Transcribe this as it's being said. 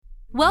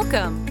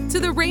Welcome to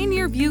the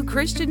Rainier View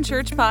Christian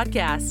Church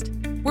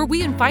podcast, where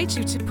we invite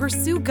you to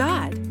pursue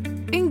God,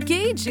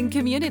 engage in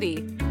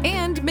community,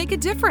 and make a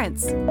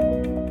difference.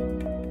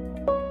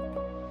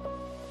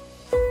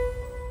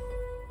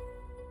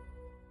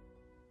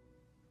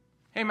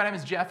 Hey, my name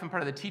is Jeff. I'm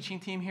part of the teaching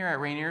team here at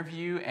Rainier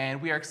View,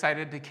 and we are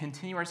excited to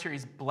continue our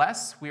series,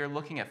 Bless. We are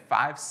looking at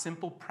 5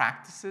 simple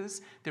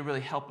practices that really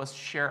help us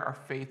share our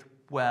faith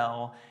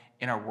well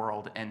in our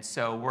world. And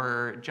so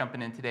we're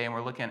jumping in today, and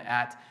we're looking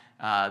at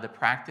the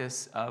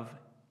practice of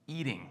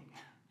eating.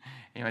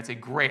 You know, it's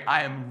great.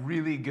 I am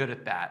really good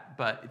at that.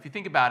 But if you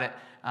think about it,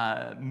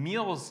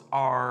 meals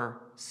are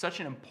such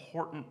an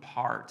important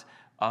part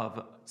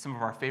of some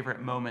of our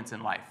favorite moments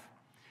in life.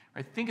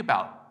 Right? Think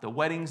about the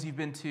weddings you've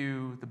been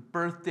to, the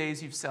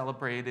birthdays you've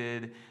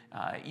celebrated,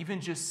 even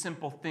just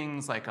simple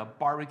things like a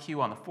barbecue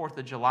on the 4th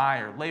of July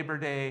or Labor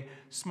Day,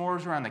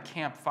 s'mores around the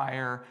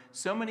campfire.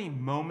 So many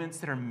moments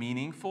that are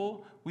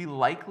meaningful. We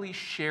likely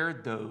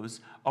shared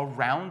those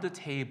around a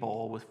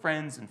table with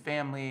friends and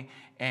family,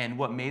 and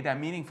what made that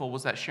meaningful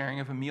was that sharing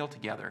of a meal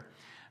together.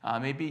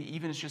 Maybe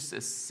even it's just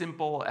as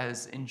simple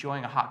as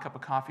enjoying a hot cup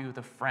of coffee with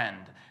a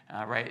friend,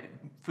 right?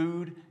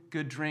 Food,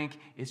 good drink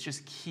is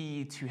just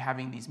key to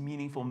having these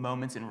meaningful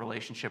moments in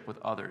relationship with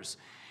others.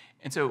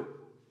 And so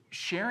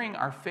sharing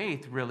our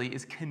faith really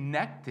is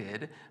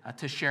connected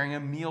to sharing a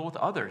meal with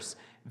others.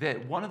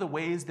 That one of the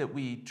ways that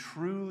we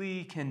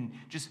truly can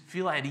just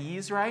feel at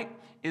ease, right,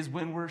 is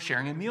when we're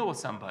sharing a meal with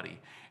somebody.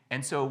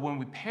 And so when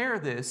we pair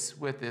this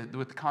with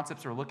the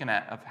concepts we're looking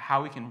at of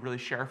how we can really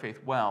share our faith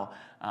well,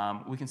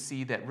 we can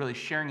see that really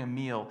sharing a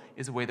meal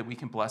is a way that we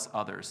can bless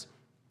others.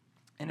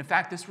 And in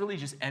fact, this really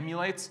just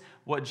emulates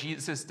what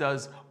Jesus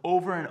does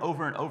over and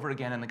over and over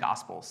again in the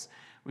Gospels.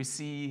 We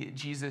see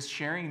Jesus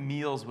sharing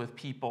meals with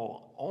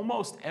people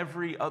almost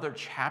every other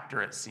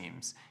chapter, it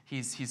seems.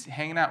 He's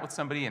hanging out with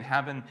somebody and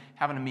having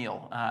a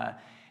meal.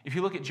 If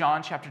you look at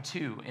John chapter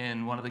 2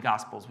 in one of the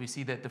Gospels, we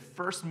see that the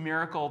first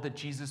miracle that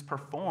Jesus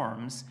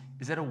performs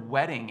is at a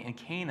wedding in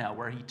Cana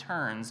where he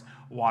turns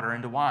water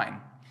into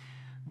wine.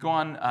 Go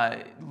on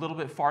a little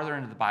bit farther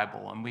into the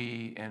Bible, and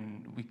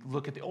we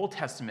look at the Old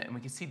Testament, and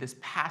we can see this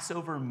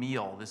Passover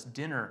meal, this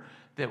dinner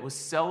that was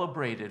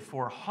celebrated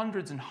for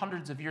hundreds and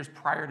hundreds of years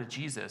prior to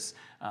Jesus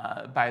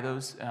by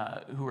those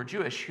who were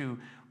Jewish, who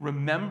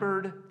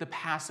remembered the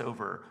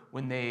Passover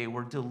when they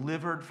were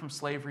delivered from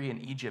slavery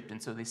in Egypt,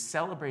 and so they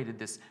celebrated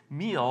this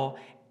meal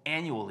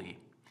annually.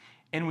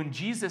 And when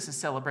Jesus is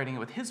celebrating it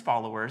with his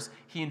followers,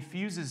 he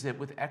infuses it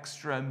with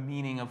extra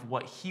meaning of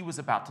what he was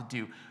about to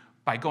do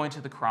by going to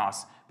the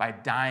cross, by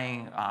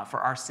dying for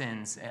our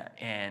sins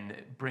and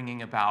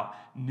bringing about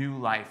new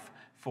life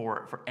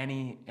for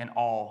any and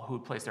all who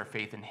would place their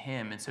faith in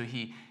him. And so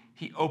he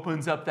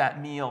opens up that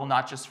meal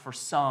not just for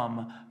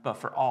some, but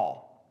for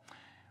all.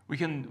 We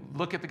can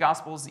look at the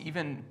Gospels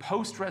even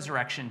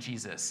post-resurrection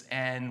Jesus,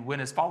 and when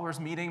his followers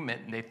meet him,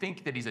 and they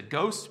think that he's a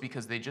ghost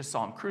because they just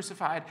saw him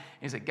crucified, and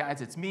he's like,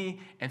 guys, it's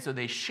me. And so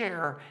they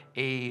share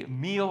a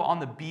meal on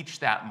the beach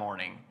that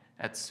morning.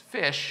 That's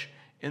fish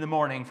in the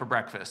morning for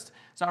breakfast.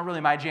 It's not really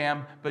my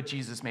jam, but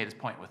Jesus made his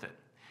point with it.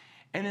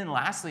 And then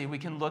lastly, we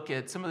can look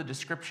at some of the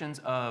descriptions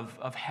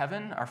of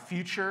heaven. Our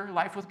future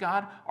life with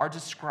God are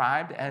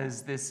described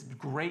as this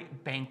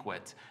great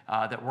banquet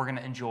that we're going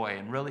to enjoy.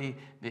 And really,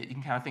 you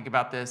can kind of think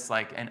about this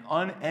like an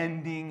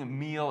unending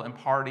meal and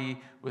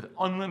party with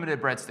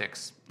unlimited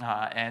breadsticks.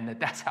 And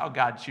that's how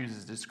God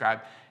chooses to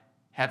describe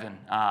heaven.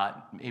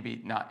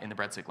 Maybe not in the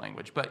breadstick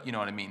language, but you know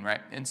what I mean,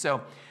 right? And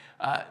so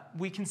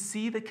we can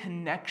see the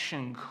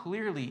connection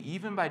clearly,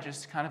 even by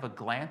just kind of a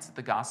glance at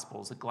the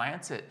Gospels, a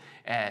glance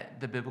at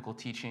the biblical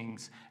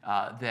teachings,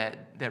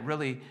 that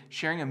really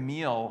sharing a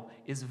meal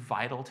is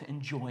vital to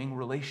enjoying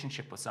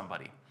relationship with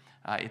somebody.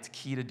 It's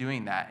key to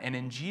doing that. And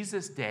in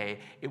Jesus' day,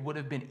 it would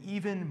have been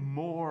even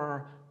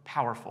more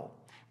powerful,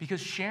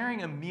 because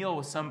sharing a meal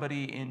with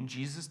somebody in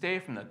Jesus' day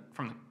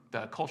from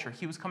the culture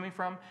he was coming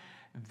from,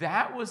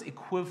 that was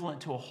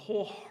equivalent to a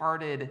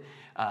wholehearted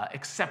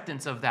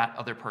acceptance of that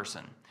other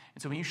person.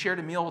 And so when you shared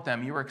a meal with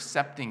them, you were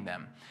accepting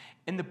them.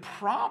 And the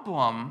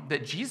problem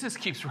that Jesus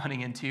keeps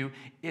running into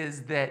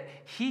is that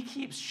he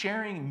keeps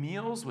sharing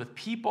meals with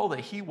people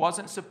that he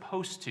wasn't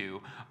supposed to,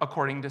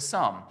 according to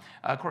some.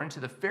 According to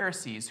the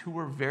Pharisees, who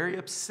were very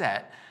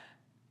upset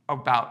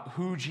about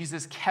who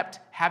Jesus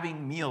kept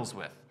having meals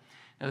with.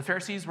 Now, the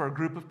Pharisees were a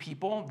group of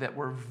people that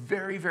were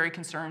very, very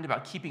concerned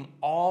about keeping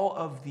all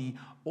of the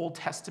Old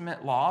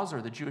Testament laws,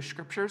 or the Jewish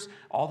scriptures,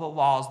 all the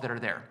laws that are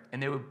there.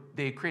 And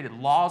they created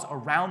laws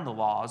around the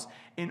laws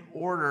in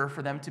order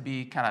for them to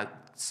be kind of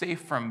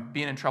safe from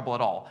being in trouble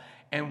at all.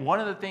 And one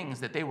of the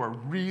things that they were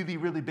really,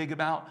 really big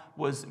about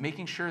was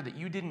making sure that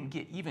you didn't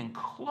get even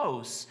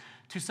close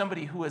to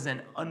somebody who was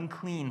an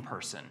unclean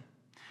person.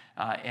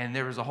 And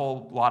there was a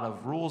whole lot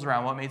of rules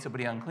around what made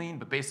somebody unclean,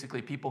 but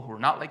basically people who were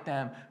not like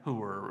them, who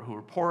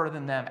were poorer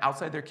than them,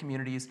 outside their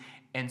communities.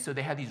 And so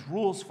they had these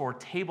rules for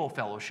table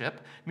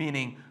fellowship,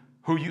 meaning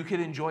who you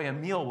could enjoy a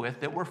meal with,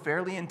 that were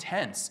fairly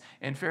intense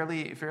and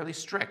fairly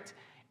strict.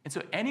 And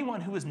so anyone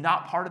who was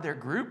not part of their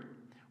group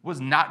was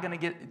not going to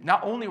get,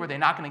 not only were they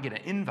not going to get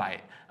an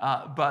invite,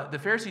 but the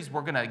Pharisees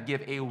were going to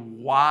give a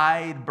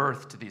wide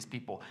berth to these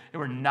people. They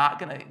were not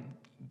going to,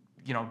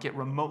 get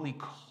remotely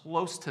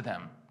close to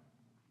them.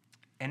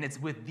 And it's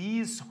with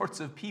these sorts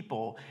of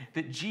people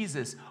that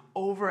Jesus,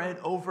 over and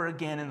over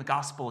again in the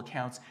gospel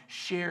accounts,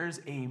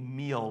 shares a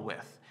meal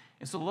with.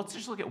 And so let's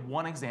just look at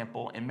one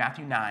example in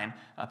Matthew 9,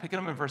 picking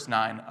up in verse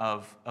 9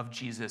 of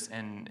Jesus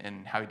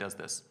and how he does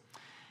this.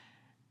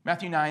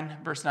 Matthew 9,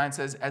 verse 9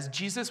 says, "As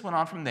Jesus went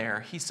on from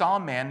there, he saw a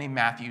man named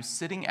Matthew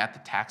sitting at the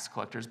tax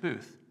collector's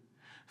booth.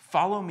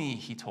 'Follow me,'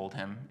 he told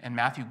him, and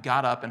Matthew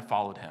got up and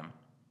followed him.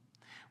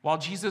 While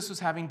Jesus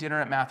was having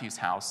dinner at Matthew's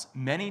house,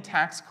 many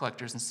tax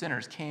collectors and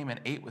sinners came and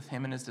ate with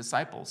him and his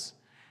disciples.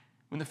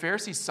 When the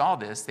Pharisees saw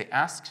this, they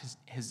asked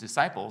his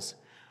disciples,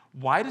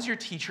 'Why does your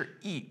teacher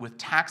eat with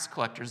tax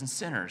collectors and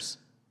sinners?'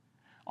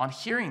 On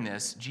hearing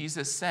this,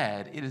 Jesus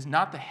said, 'It is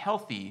not the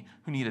healthy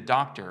who need a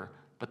doctor,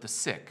 but the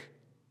sick.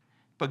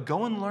 But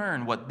go and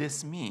learn what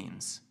this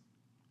means.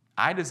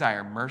 I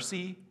desire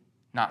mercy,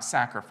 not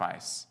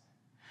sacrifice.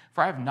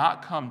 For I have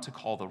not come to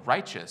call the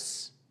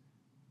righteous,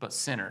 but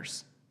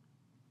sinners.'"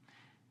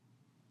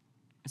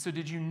 So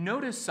did you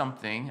notice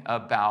something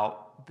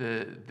about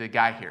the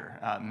guy here?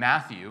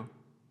 Matthew,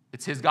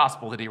 it's his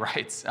gospel that he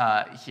writes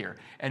here.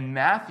 And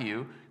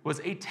Matthew was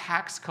a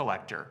tax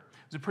collector.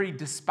 He was a pretty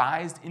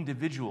despised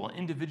individual, an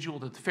individual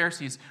that the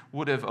Pharisees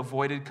would have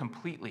avoided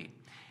completely.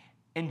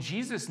 And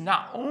Jesus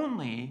not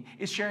only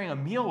is sharing a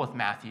meal with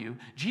Matthew,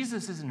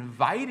 Jesus is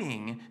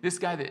inviting this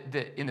guy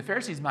that in the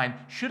Pharisees' mind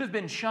should have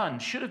been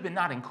shunned, should have been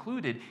not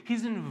included.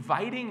 He's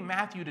inviting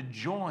Matthew to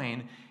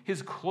join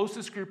his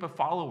closest group of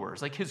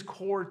followers, like his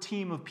core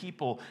team of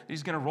people that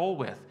he's going to roll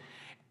with.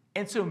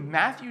 And so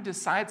Matthew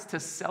decides to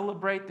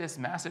celebrate this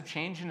massive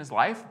change in his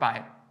life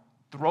by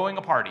throwing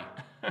a party.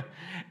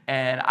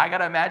 And I got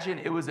to imagine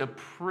it was a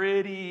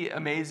pretty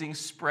amazing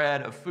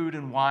spread of food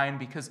and wine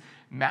because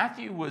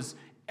Matthew was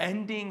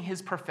ending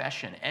his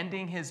profession,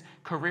 ending his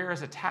career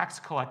as a tax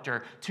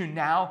collector to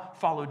now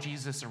follow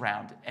Jesus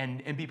around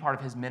and be part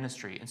of his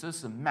ministry. And so this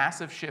is a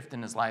massive shift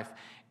in his life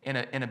and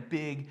a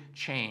big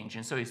change.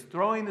 And so he's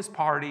throwing this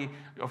party.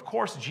 Of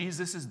course,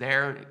 Jesus is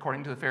there,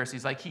 according to the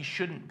Pharisees, like he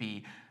shouldn't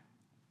be.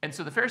 And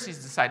so the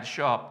Pharisees decide to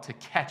show up to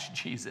catch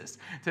Jesus,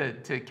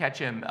 to catch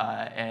him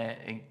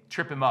and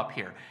trip him up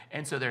here.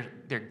 And so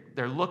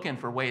they're looking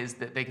for ways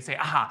that they can say,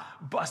 "Aha,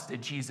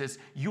 busted, Jesus.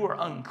 You are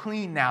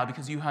unclean now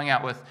because you hung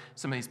out with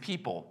some of these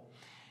people."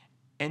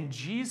 And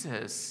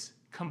Jesus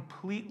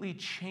completely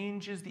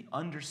changes the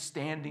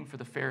understanding for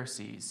the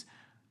Pharisees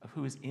of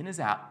who is in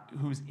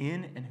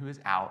and who is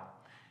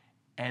out,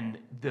 and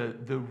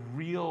the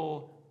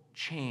real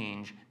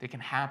change that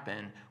can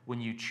happen when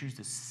you choose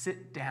to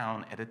sit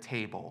down at a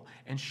table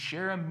and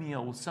share a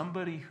meal with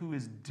somebody who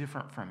is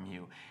different from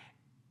you,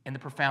 and the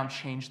profound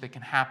change that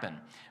can happen.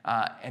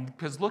 And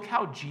because look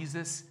how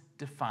Jesus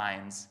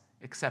defines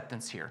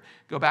acceptance here.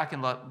 Go back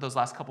in those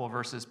last couple of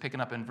verses, picking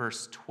up in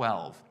verse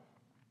 12.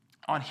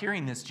 On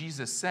hearing this,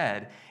 Jesus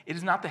said, "It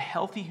is not the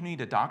healthy who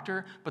need a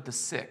doctor, but the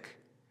sick.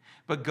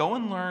 But go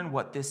and learn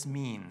what this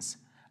means.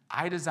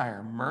 I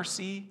desire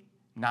mercy,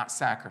 not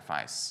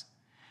sacrifice.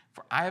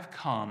 For I have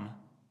come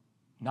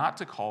not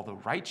to call the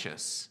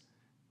righteous,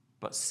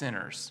 but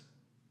sinners."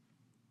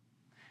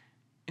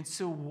 And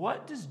so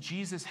what does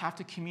Jesus have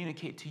to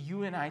communicate to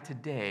you and I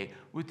today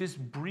with this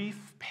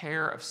brief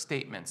pair of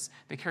statements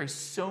that carry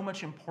so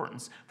much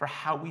importance for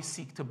how we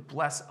seek to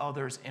bless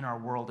others in our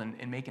world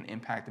and make an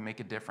impact and make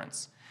a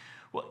difference?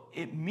 Well,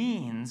 it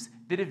means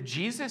that if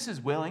Jesus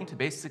is willing to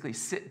basically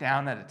sit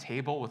down at a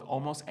table with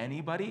almost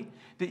anybody,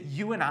 that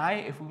you and I,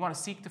 if we want to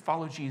seek to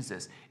follow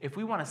Jesus, if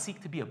we want to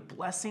seek to be a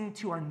blessing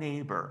to our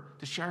neighbor,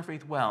 to share our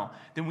faith well,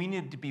 then we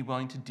need to be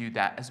willing to do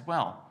that as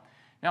well.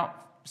 Now,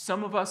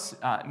 some of us,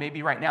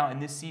 maybe right now in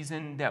this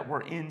season that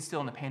we're in still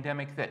in the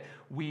pandemic, that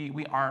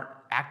we aren't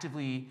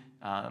actively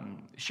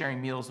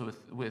sharing meals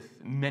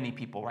with many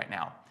people right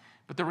now.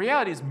 But the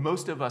reality is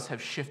most of us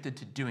have shifted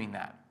to doing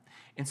that.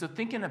 And so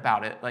thinking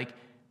about it, like,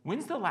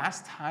 when's the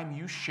last time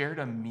you shared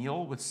a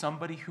meal with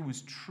somebody who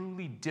was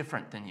truly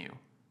different than you?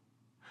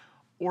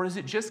 Or is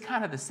it just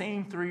kind of the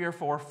same 3 or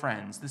 4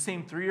 friends, the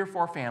same 3 or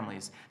 4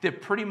 families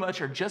that pretty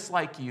much are just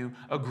like you,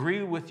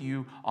 agree with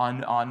you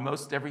on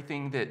most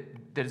everything that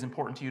is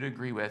important to you to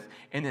agree with,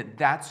 and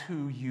that's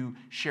who you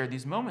share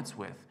these moments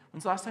with?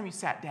 When's the last time you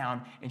sat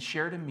down and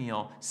shared a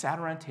meal, sat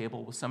around a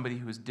table with somebody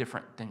who is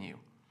different than you?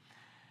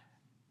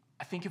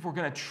 I think if we're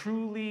going to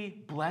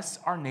truly bless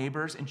our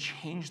neighbors and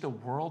change the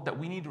world, that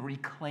we need to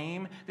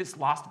reclaim this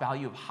lost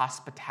value of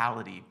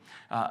hospitality.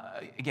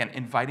 Again,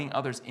 inviting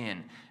others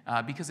in.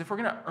 Because if we're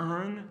going to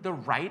earn the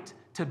right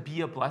to be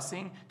a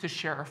blessing, to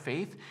share our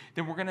faith,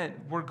 then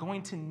we're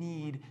going to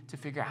need to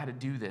figure out how to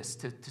do this,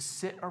 to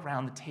sit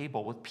around the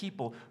table with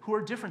people who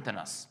are different than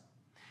us.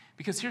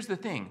 Because here's the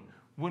thing.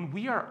 When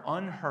we are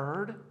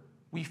unheard,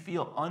 we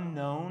feel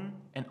unknown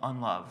and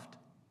unloved.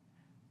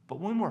 But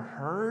when we're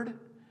heard,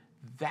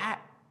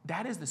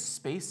 that is the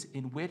space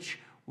in which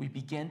we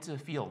begin to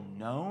feel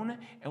known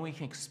and we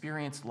can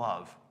experience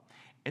love.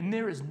 And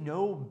there is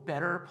no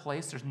better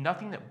place, there's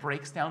nothing that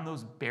breaks down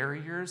those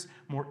barriers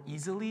more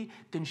easily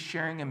than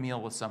sharing a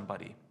meal with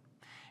somebody.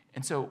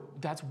 And so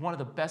that's one of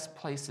the best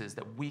places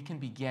that we can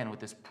begin with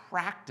this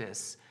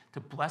practice to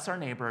bless our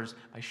neighbors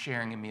by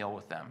sharing a meal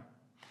with them.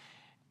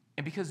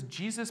 And because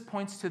Jesus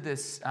points to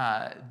this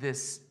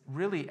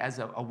really as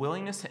a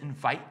willingness to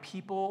invite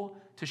people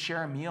to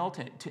share a meal,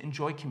 to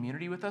enjoy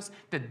community with us,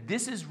 that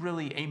this is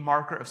really a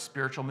marker of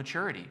spiritual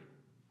maturity,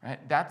 right?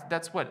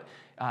 That's what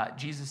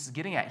Jesus is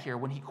getting at here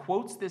when he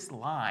quotes this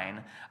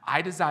line,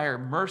 "I desire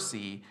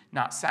mercy,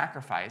 not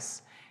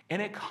sacrifice."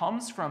 And it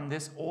comes from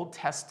this Old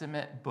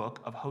Testament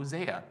book of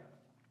Hosea.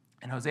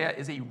 And Hosea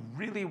is a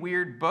really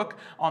weird book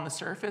on the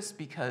surface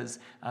because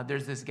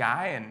there's this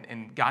guy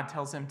and God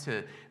tells him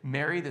to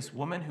marry this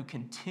woman who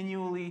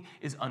continually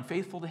is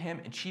unfaithful to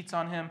him and cheats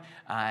on him.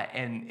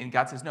 And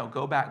God says, no,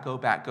 go back, go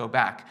back, go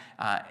back.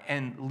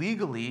 And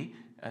legally,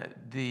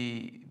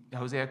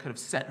 Hosea could have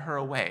sent her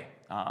away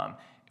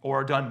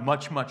or done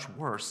much, much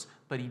worse,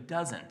 but he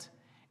doesn't.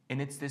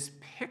 And it's this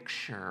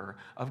picture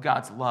of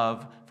God's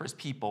love for his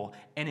people,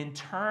 and in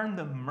turn,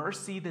 the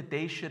mercy that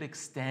they should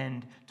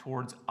extend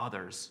towards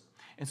others.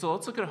 And so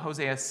let's look at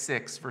Hosea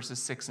 6,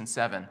 verses 6 and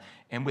 7.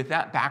 And with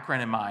that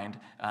background in mind,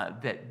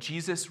 that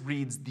Jesus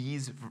reads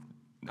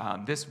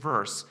this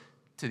verse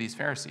to these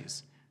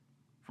Pharisees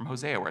from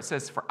Hosea, where it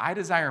says, "For I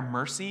desire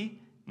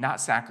mercy,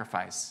 not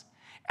sacrifice,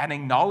 an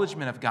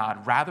acknowledgement of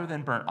God rather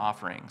than burnt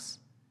offerings.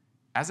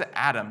 As at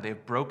Adam, they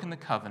have broken the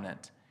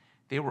covenant.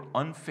 They were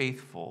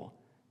unfaithful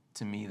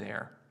to me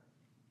there."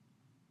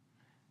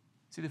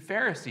 See, the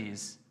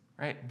Pharisees,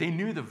 right, they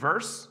knew the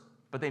verse,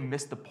 but they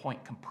missed the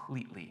point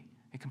completely.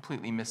 They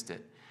completely missed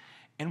it.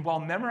 And while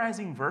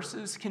memorizing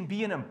verses can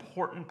be an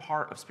important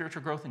part of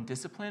spiritual growth and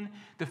discipline,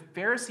 the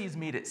Pharisees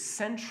made it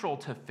central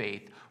to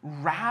faith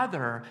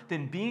rather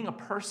than being a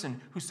person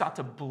who sought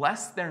to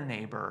bless their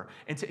neighbor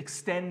and to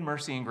extend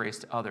mercy and grace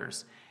to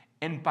others.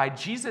 And by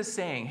Jesus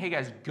saying, "Hey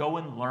guys, go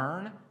and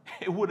learn,"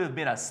 it would have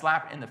been a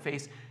slap in the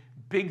face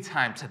big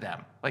time to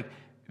them. Like,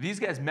 these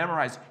guys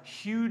memorized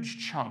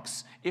huge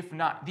chunks, if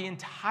not the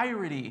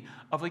entirety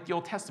of the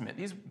Old Testament.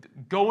 These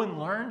go and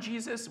learn,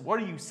 Jesus,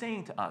 what are you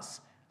saying to us?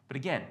 But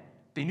again,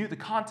 they knew the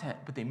content,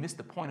 but they missed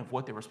the point of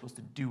what they were supposed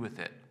to do with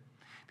it.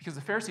 Because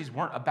the Pharisees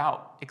weren't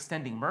about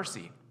extending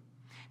mercy.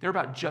 They're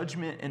about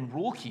judgment and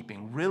rule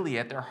keeping, really,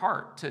 at their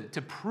heart,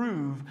 to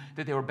prove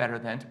that they were better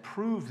than, to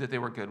prove that they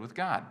were good with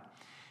God.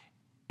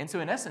 And so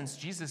in essence,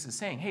 Jesus is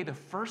saying, hey, the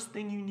first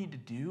thing you need to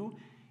do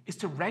is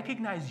to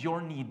recognize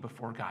your need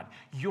before God,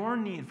 your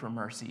need for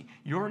mercy,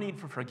 your need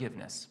for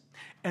forgiveness.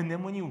 And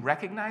then when you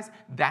recognize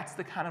that's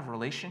the kind of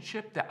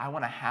relationship that I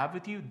want to have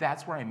with you,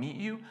 that's where I meet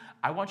you,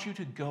 I want you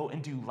to go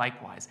and do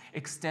likewise.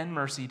 Extend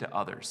mercy to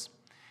others.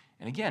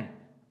 And again,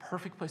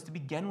 perfect place to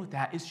begin with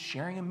that is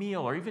sharing a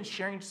meal or even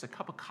sharing just a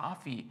cup of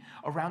coffee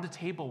around a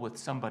table with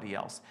somebody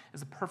else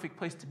is a perfect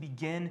place to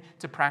begin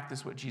to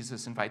practice what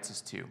Jesus invites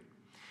us to.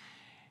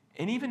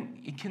 And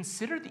even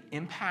consider the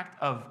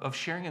impact of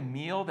sharing a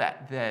meal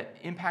that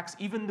impacts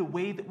even the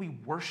way that we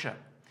worship,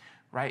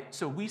 right?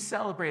 So we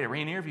celebrate at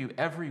Rainier View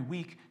every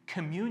week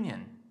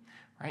communion,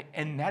 right?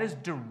 And that is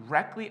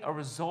directly a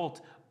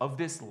result of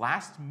this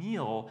last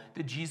meal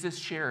that Jesus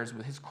shares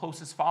with his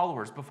closest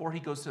followers before he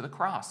goes to the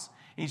cross.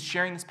 And he's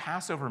sharing this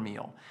Passover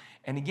meal.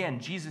 And again,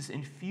 Jesus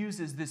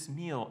infuses this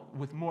meal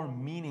with more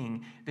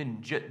meaning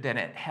than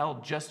it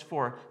held just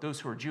for those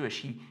who are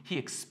Jewish. He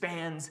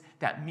expands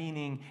that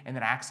meaning and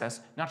that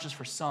access, not just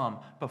for some,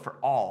 but for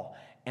all.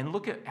 And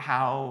look at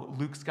how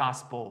Luke's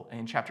gospel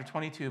in chapter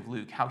 22 of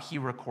Luke, how he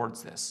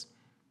records this.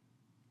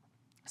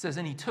 It says,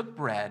 "And he took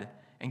bread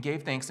and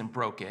gave thanks and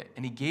broke it,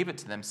 and he gave it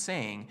to them,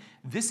 saying,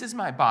 'This is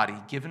my body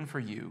given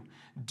for you.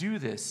 Do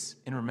this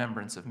in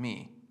remembrance of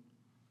me.'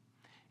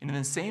 And in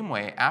the same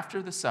way,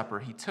 after the supper,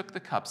 he took the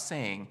cup,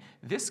 saying,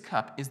 'This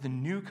cup is the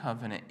new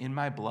covenant in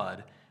my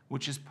blood,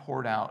 which is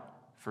poured out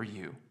for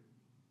you.'"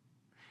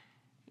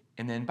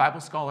 And then Bible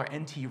scholar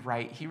N.T.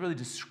 Wright, he really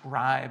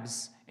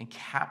describes and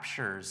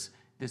captures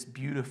this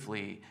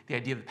beautifully, the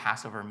idea of the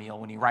Passover meal,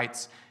 when he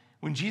writes,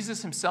 "When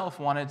Jesus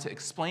himself wanted to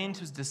explain to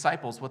his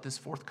disciples what his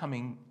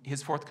forthcoming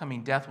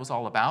death was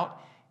all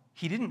about,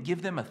 he didn't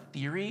give them a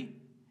theory,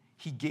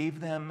 he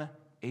gave them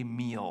a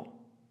meal."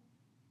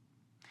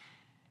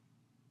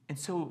 And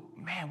so,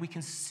 man, we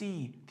can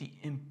see the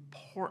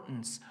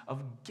importance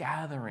of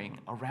gathering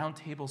around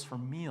tables for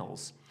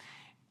meals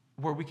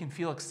where we can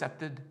feel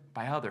accepted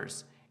by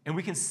others. And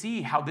we can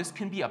see how this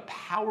can be a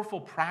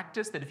powerful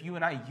practice that if you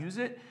and I use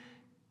it,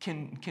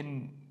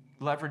 can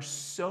leverage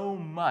so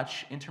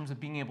much in terms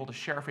of being able to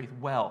share our faith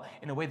well,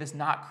 in a way that's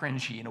not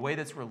cringy, in a way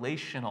that's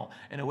relational,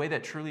 in a way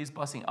that truly is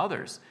blessing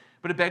others.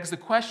 But it begs the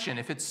question,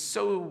 if it's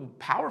so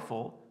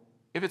powerful,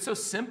 if it's so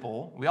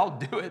simple, we all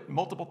do it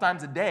multiple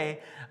times a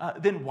day,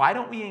 then why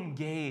don't we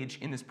engage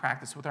in this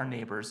practice with our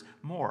neighbors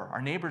more?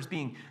 Our neighbors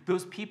being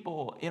those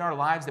people in our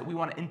lives that we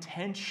want to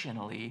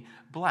intentionally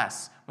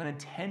bless, we want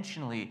to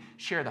intentionally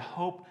share the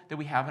hope that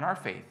we have in our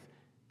faith,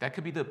 That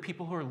could be the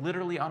people who are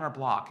literally on our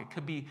block. It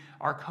could be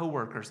our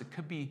coworkers. It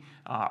could be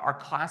our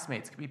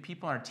classmates. It could be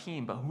people on our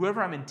team. But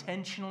whoever I'm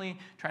intentionally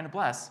trying to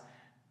bless,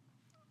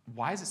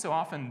 why is it so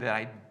often that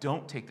I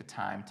don't take the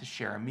time to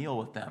share a meal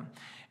with them?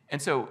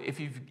 And so if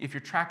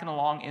you're tracking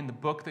along in the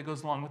book that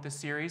goes along with this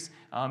series,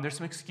 there's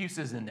some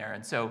excuses in there.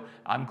 And so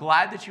I'm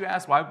glad that you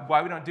asked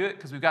why we don't do it,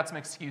 because we've got some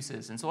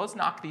excuses. And so let's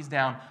knock these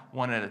down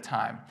one at a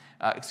time.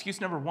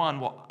 Excuse number one,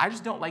 well, I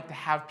just don't like to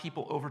have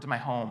people over to my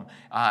home.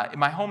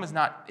 My home it's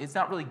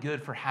not really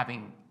good for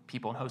having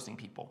people and hosting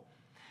people.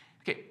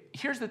 Okay,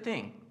 here's the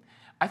thing.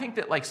 I think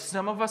that like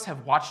some of us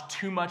have watched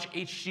too much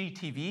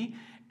HGTV,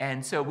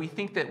 and so we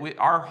think that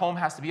our home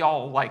has to be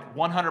all like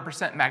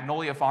 100%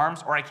 Magnolia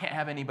Farms, or I can't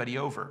have anybody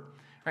over,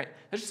 right?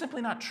 That's just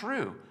simply not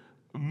true.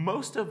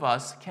 Most of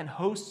us can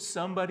host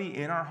somebody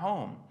in our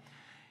home.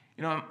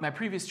 You know, in my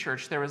previous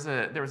church, there was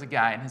a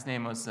guy, and his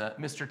name was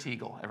Mr.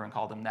 Teagle. Everyone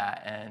called him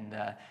that, and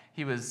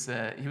he was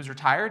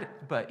retired,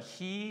 but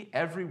he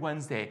every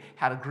Wednesday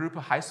had a group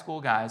of high school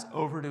guys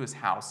over to his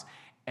house.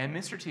 And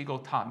Mr.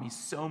 Teagle taught me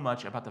so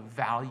much about the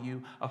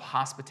value of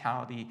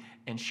hospitality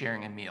and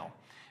sharing a meal.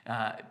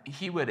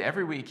 He would,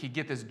 every week, he'd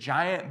get this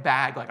giant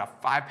bag, like a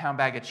 5-pound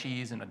bag of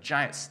cheese and a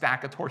giant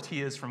stack of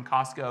tortillas from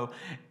Costco,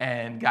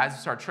 and guys would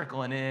start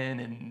trickling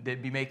in, and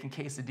they'd be making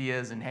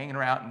quesadillas and hanging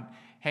out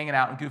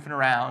and goofing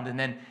around, and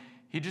then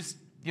he'd just,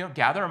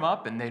 gather them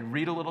up, and they'd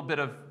read a little bit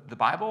of the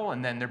Bible,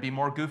 and then there'd be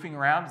more goofing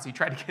around as he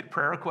tried to get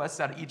prayer requests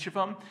out of each of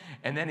them,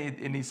 and then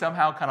he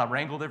somehow kind of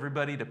wrangled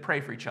everybody to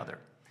pray for each other.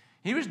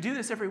 He would do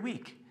this every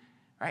week,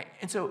 right?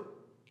 And so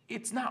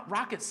it's not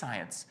rocket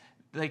science.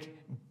 Like,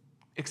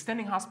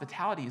 extending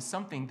hospitality is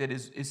something that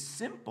is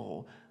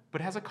simple, but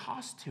has a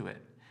cost to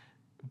it.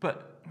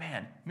 But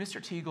man,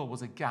 Mr. Teagle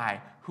was a guy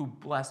who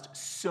blessed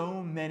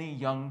so many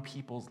young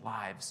people's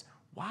lives.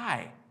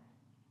 Why?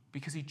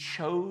 Because he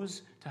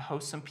chose to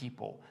host some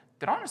people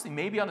that honestly,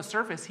 maybe on the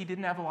surface, he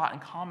didn't have a lot in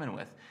common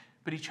with,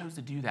 but he chose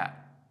to do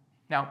that.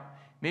 Now,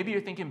 maybe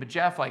you're thinking, but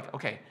Jeff, like,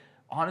 okay,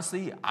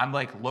 honestly, I'm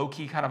like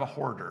low-key kind of a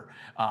hoarder.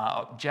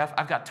 Jeff,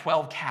 I've got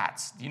 12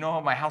 cats. Do you know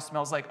what my house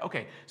smells like?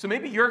 Okay, so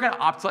maybe you're gonna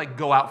opt to like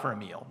go out for a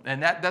meal,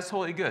 and that's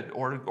totally good.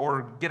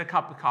 Or get a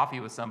cup of coffee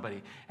with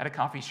somebody at a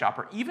coffee shop.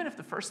 Or even if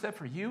the first step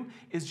for you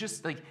is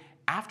just like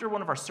after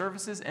one of our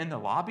services in the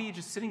lobby,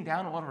 just sitting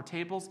down at one of our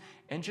tables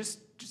and just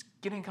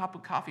getting a cup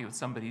of coffee with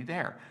somebody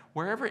there.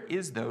 Wherever it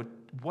is though,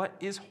 what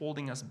is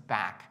holding us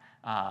back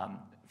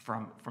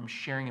from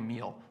sharing a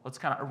meal? Let's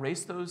kind of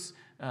erase those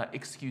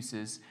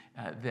excuses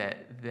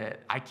that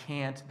I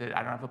can't, that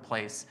I don't have a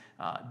place.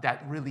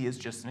 That really is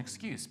just an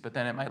excuse. But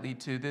then it might lead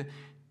to the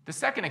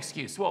second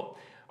excuse. Well,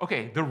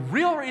 okay, the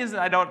real reason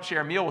I don't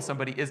share a meal with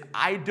somebody is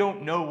I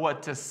don't know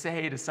what to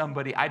say to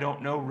somebody I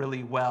don't know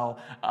really well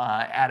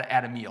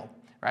at a meal,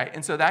 right?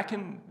 And so that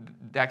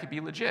could be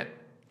legit.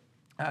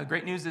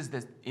 Great news is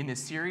that in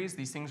this series,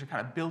 these things are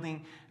kind of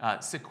building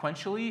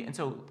sequentially. And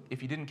so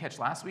if you didn't catch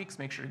last week's,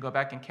 make sure to go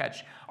back and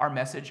catch our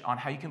message on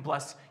how you can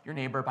bless your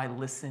neighbor by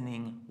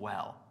listening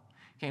well.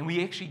 Okay, and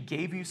we actually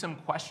gave you some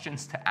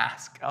questions to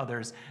ask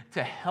others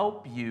to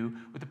help you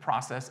with the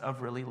process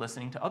of really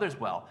listening to others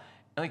well.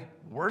 And like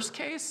worst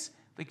case,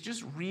 like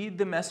just read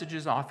the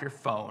messages off your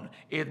phone.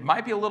 It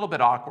might be a little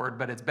bit awkward,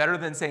 but it's better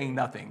than saying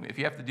nothing. If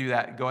you have to do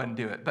that, go ahead and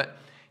do it. But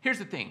here's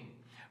the thing.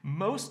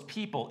 Most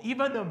people,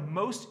 even the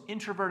most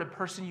introverted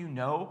person you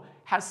know,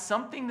 has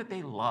something that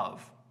they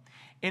love.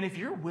 And if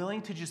you're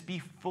willing to just be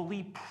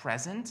fully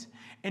present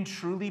and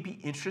truly be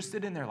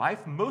interested in their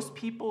life, most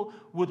people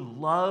would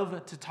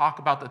love to talk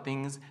about the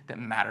things that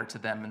matter to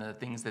them and the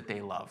things that they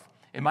love.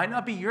 It might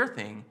not be your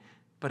thing,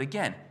 but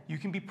again, you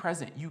can be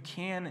present. You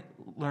can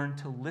learn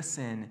to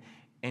listen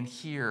and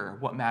hear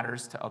what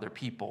matters to other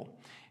people.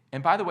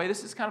 And by the way,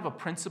 this is kind of a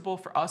principle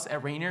for us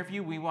at Rainier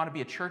View. We want to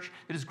be a church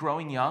that is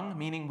growing young,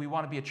 meaning we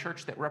want to be a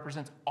church that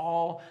represents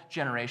all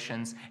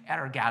generations at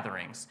our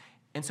gatherings.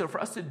 And so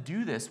for us to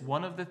do this,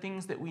 one of the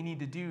things that we need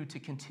to do to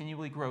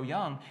continually grow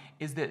young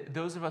is that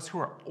those of us who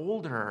are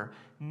older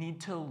need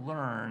to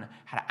learn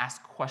how to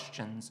ask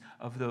questions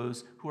of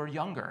those who are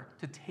younger,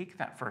 to take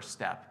that first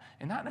step.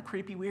 And not in a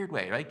creepy, weird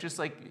way, right? Just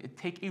like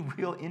take a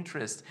real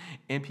interest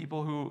in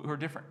people who are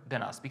different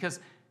than us.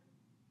 Because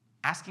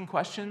asking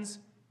questions,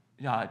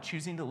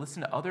 choosing to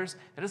listen to others,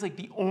 that is like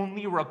the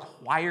only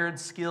required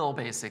skill,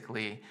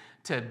 basically,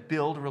 to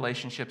build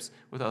relationships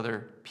with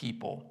other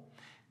people.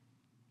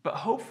 But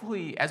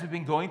hopefully, as we've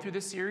been going through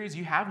this series,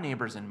 you have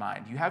neighbors in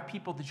mind. You have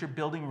people that you're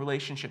building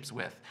relationships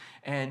with,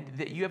 and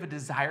that you have a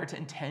desire to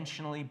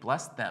intentionally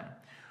bless them.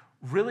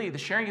 Really, the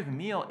sharing of a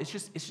meal, it's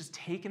just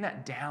taking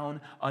that down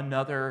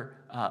another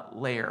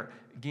layer,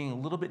 getting a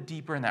little bit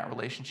deeper in that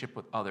relationship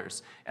with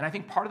others. And I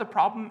think part of the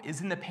problem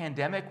is in the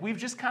pandemic, we've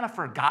just kind of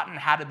forgotten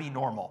how to be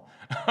normal,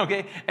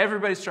 okay?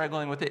 Everybody's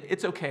struggling with it.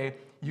 It's okay.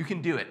 You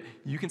can do it.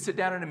 You can sit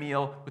down at a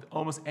meal with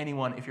almost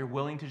anyone if you're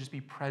willing to just be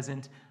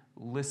present,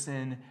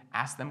 listen,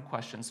 ask them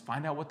questions,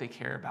 find out what they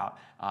care about.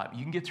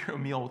 You can get through a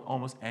meal with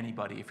almost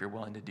anybody if you're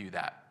willing to do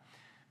that.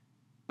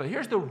 But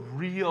here's the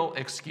real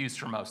excuse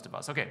for most of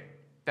us. Okay,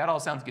 that all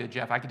sounds good,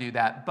 Jeff. I could do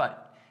that.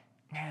 But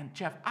man,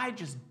 Jeff, I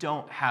just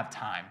don't have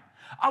time.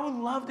 I would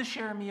love to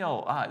share a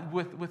meal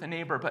with a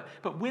neighbor,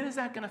 but when is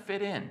that going to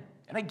fit in?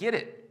 And I get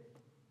it.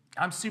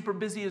 I'm super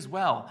busy as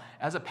well.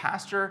 As a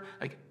pastor,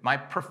 like my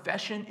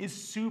profession is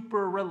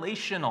super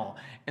relational.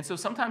 And so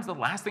sometimes the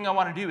last thing I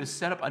want to do is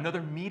set up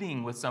another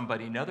meeting with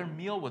somebody, another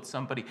meal with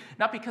somebody.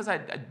 Not because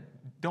I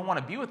don't want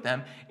to be with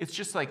them. It's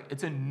just like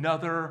it's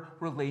another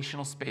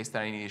relational space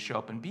that I need to show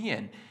up and be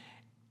in.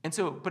 And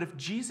so, but if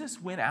Jesus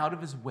went out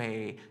of his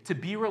way to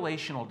be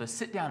relational, to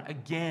sit down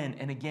again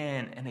and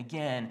again and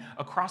again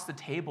across the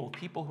table with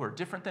people who are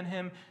different than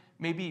him,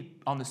 maybe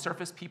on the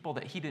surface people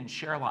that he didn't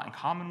share a lot in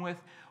common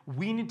with,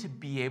 we need to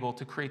be able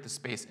to create the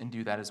space and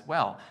do that as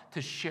well.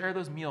 To share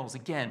those meals,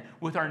 again,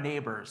 with our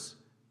neighbors,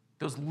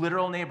 those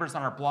literal neighbors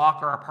on our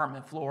block or our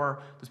apartment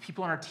floor, those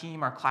people on our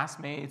team, our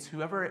classmates,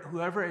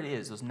 whoever it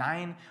is, those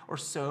 9 or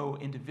so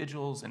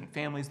individuals and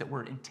families that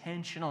we're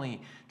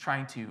intentionally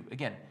trying to,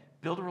 again,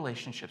 build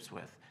relationships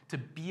with, to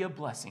be a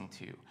blessing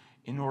to,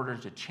 in order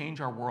to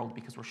change our world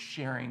because we're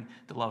sharing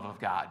the love of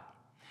God.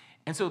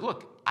 And so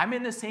look, I'm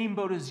in the same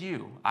boat as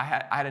you. I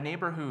had a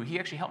neighbor who, he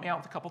actually helped me out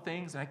with a couple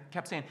things, and I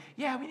kept saying,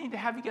 yeah, we need to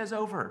have you guys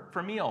over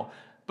for a meal.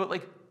 But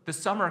like the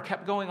summer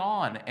kept going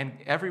on, and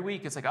every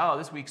week it's like, oh,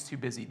 this week's too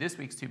busy, this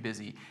week's too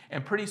busy.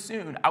 And pretty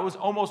soon I was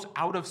almost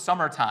out of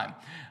summertime.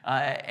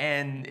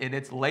 And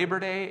it's Labor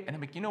Day, and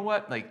I'm like, you know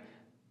what? Like,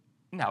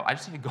 no, I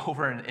just need to go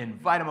over and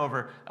invite him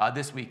over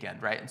this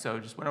weekend, right? And so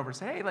just went over and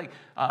said, hey, like,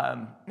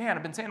 man,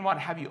 I've been saying I want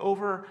to have you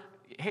over.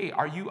 Hey,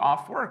 are you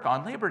off work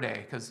on Labor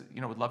Day? Because,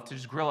 we'd love to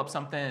just grill up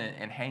something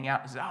and hang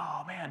out. He said,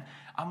 oh, man,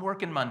 I'm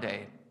working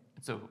Monday.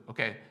 And so,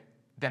 okay,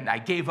 then I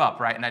gave up,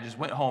 right? And I just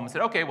went home and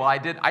said, okay, well,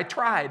 I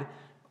tried.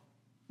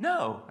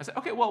 No. I said,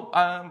 okay, well,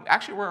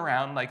 actually, we're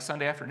around like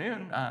Sunday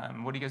afternoon.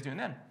 What are you guys doing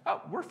then?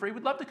 Oh, we're free.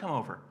 We'd love to come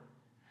over.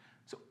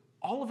 So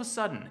all of a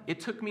sudden, it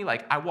took me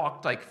I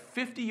walked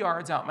 50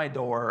 yards out my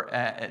door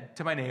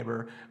to my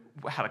neighbor,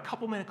 had a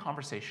couple-minute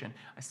conversation.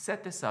 I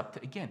set this up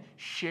to, again,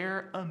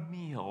 share a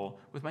meal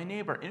with my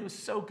neighbor. And it was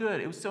so good.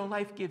 It was so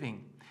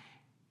life-giving.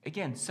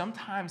 Again,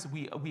 sometimes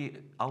we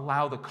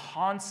allow the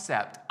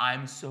concept,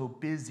 I'm so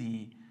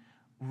busy,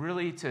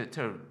 really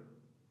to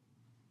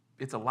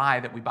it's a lie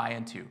that we buy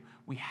into.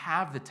 We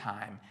have the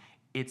time.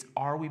 It's,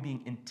 are we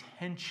being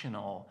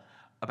intentional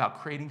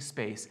about creating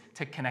space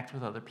to connect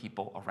with other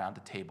people around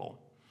the table?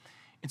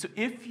 And so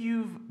if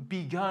you've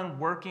begun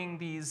working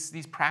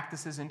these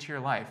practices into your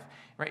life,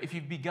 right? If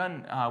you've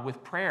begun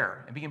with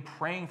prayer and begin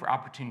praying for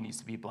opportunities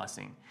to be a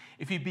blessing,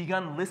 if you've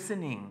begun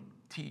listening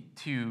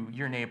to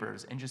your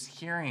neighbors and just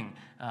hearing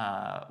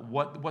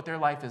what their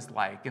life is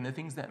like and the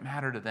things that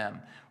matter to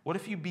them, what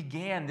if you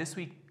began this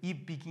week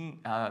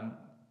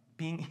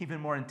being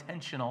even more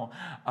intentional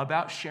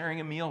about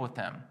sharing a meal with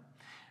them?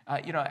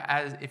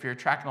 As if you're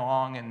tracking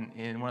along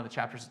in one of the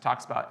chapters, it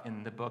talks about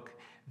in the book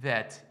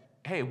that,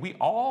 hey, we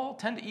all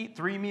tend to eat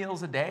 3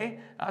 meals a day.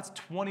 That's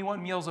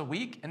 21 meals a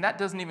week, and that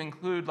doesn't even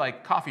include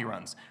coffee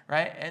runs,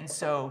 right? And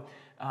so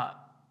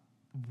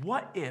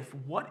what if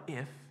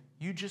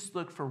you just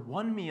look for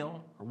one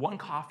meal or one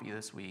coffee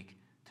this week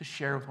to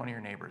share with one of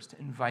your neighbors, to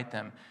invite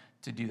them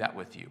to do that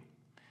with you?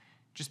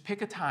 Just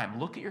pick a time.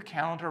 Look at your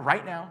calendar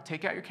right now.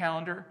 Take out your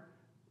calendar.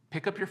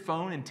 Pick up your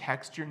phone and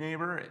text your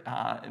neighbor,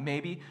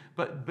 maybe,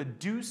 but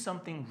do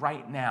something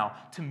right now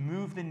to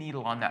move the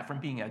needle on that from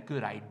being a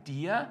good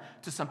idea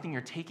to something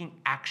you're taking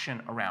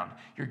action around.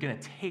 You're going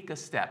to take a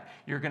step.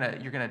 You're going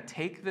to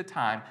take the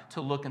time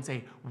to look and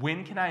say,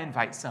 when can I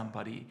invite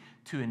somebody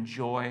to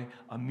enjoy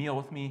a meal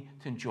with me,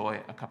 to enjoy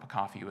a cup of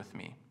coffee with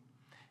me?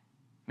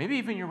 Maybe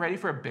even you're ready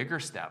for a bigger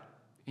step.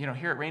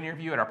 Here at Rainier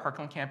View at our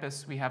Parkland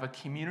campus, we have a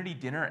community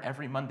dinner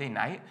every Monday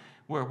night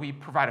where we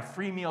provide a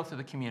free meal to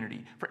the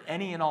community for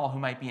any and all who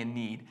might be in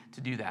need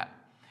to do that.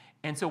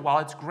 And so while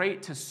it's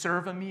great to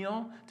serve a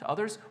meal to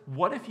others,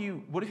 what if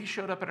you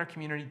showed up at our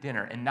community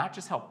dinner and not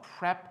just helped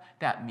prep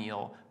that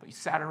meal, but you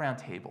sat around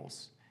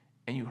tables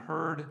and you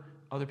heard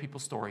other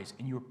people's stories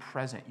and you were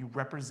present, you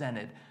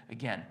represented,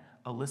 again,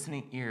 a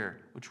listening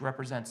ear, which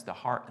represents the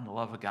heart and the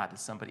love of God to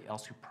somebody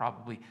else who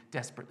probably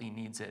desperately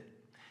needs it.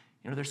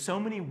 There's so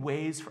many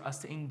ways for us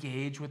to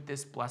engage with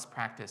this blessed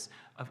practice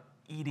of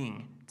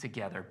eating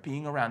together,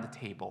 being around the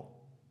table.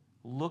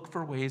 Look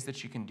for ways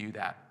that you can do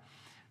that.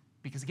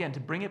 Because again, to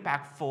bring it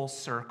back full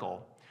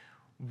circle,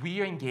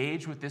 we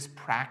engage with this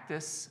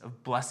practice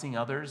of blessing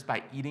others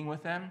by eating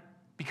with them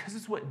because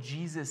it's what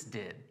Jesus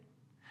did.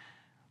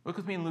 Look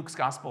with me in Luke's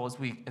gospel as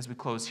we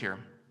close here.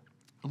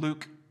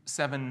 Luke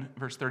 7,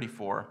 verse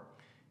 34.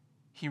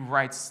 He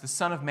writes, the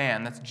Son of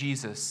Man, that's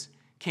Jesus,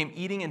 came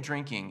eating and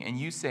drinking, and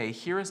you say,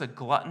 here is a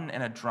glutton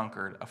and a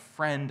drunkard, a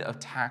friend of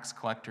tax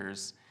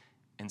collectors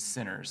and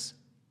sinners.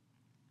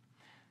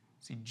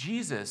 See,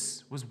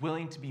 Jesus was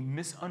willing to be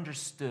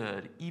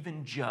misunderstood,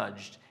 even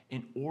judged,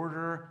 in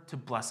order to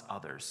bless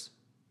others.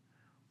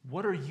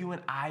 What are you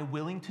and I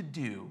willing to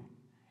do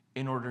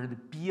in order to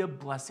be a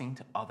blessing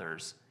to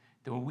others,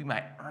 that we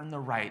might earn the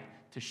right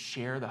to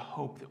share the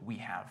hope that we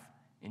have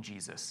in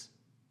Jesus?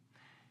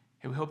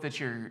 Hey, we hope that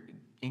you're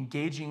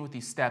engaging with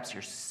these steps,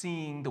 you're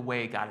seeing the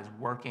way God is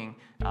working.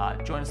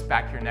 Join us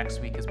back here next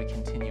week as we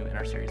continue in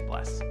our series,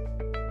 Bless.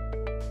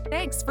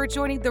 Thanks for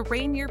joining the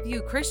Rainier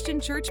View Christian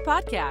Church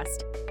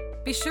podcast.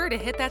 Be sure to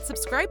hit that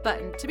subscribe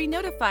button to be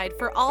notified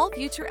for all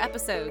future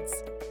episodes.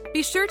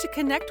 Be sure to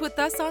connect with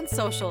us on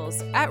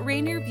socials at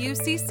Rainier View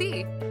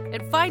CC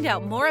and find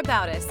out more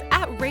about us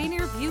at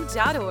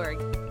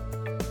rainierview.org.